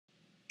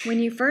When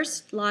you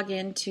first log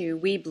into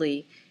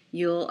Weebly,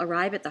 you'll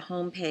arrive at the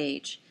home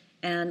page,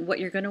 and what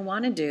you're going to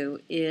want to do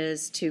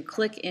is to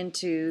click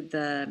into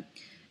the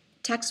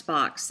text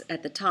box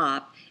at the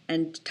top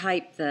and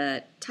type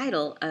the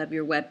title of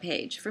your web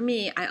page. For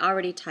me, I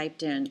already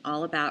typed in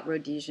all about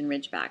Rhodesian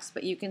Ridgebacks,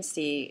 but you can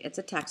see it's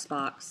a text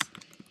box,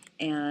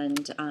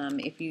 and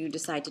if you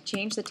decide to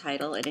change the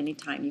title at any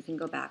time, you can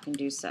go back and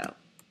do so.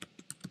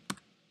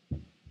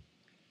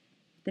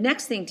 The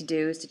next thing to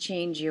do is to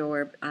change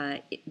your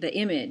the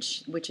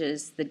image, which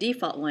is the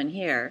default one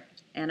here.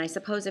 And I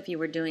suppose if you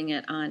were doing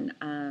it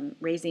on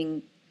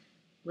raising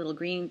little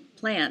green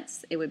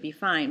plants, it would be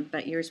fine,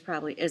 but yours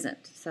probably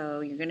isn't. So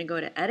you're going to go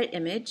to Edit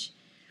Image,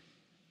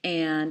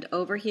 and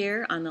over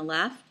here on the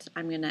left,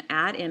 I'm going to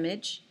Add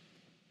Image.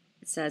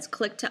 It says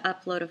click to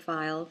upload a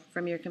file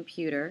from your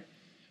computer,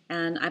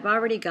 and I've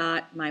already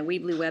got my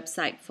Weebly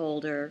website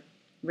folder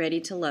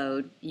ready to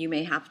load. You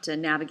may have to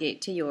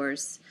navigate to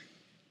yours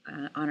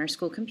on our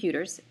school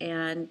computers,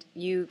 and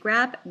you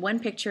grab one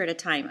picture at a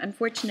time.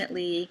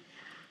 Unfortunately,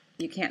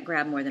 you can't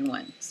grab more than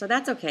one, so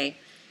that's okay.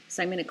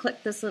 So I'm going to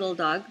click this little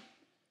dog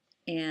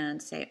and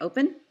say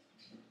open,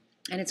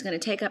 and it's going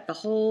to take up the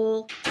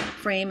whole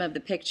frame of the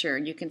picture.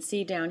 You can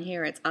see down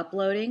here it's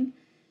uploading,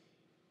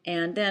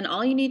 and then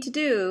all you need to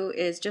do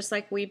is, just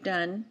like we've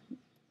done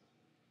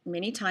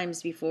many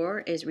times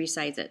before, is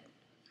resize it.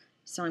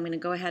 So I'm going to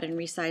go ahead and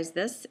resize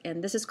this,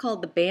 and this is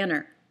called the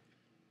banner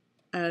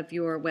of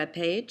your web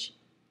page.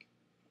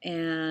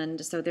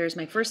 And so there's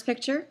my first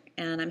picture,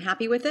 and I'm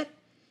happy with it.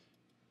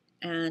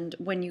 And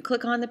when you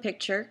click on the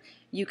picture,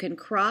 you can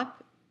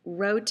crop,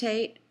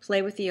 rotate,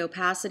 play with the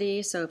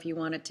opacity, so if you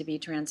want it to be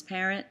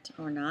transparent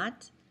or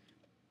not.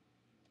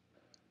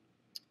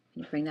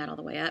 You bring that all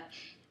the way up.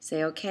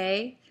 Say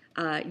OK.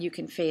 You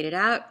can fade it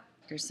out.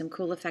 There's some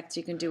cool effects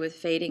you can do with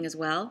fading as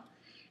well.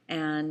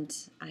 And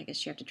I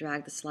guess you have to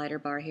drag the slider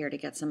bar here to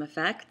get some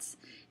effects.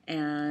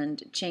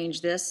 And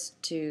change this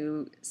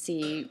to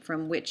see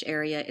from which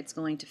area it's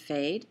going to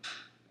fade.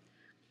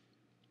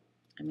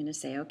 I'm going to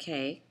say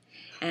OK.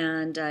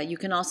 And you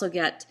can also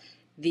get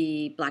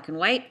the black and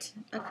white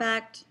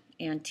effect,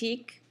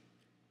 antique,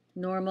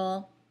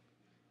 normal,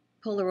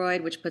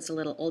 Polaroid, which puts a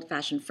little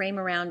old-fashioned frame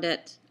around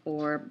it,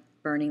 or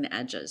burning the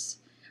edges.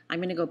 I'm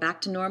going to go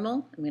back to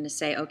normal. I'm going to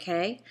say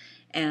OK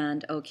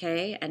and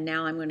OK, and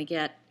now I'm going to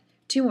get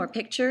two more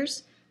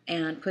pictures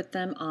and put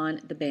them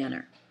on the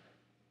banner.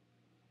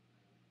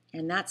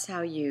 And that's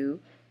how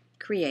you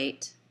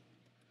create,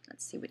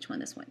 let's see which one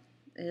this one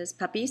is,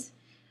 puppies,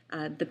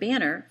 the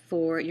banner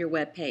for your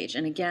web page.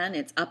 And again,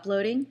 it's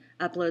uploading,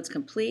 uploads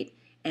complete,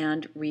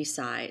 and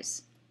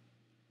resize.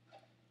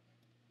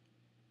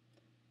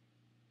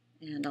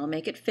 And I'll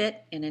make it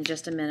fit, and in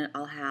just a minute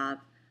I'll have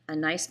a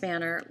nice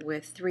banner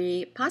with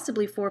 3,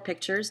 possibly 4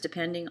 pictures,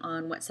 depending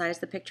on what size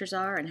the pictures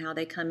are and how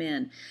they come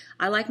in.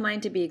 I like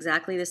mine to be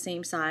exactly the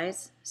same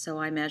size, so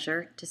I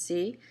measure to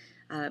see.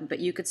 But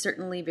you could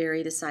certainly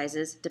vary the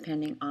sizes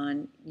depending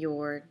on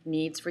your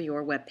needs for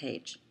your web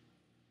page.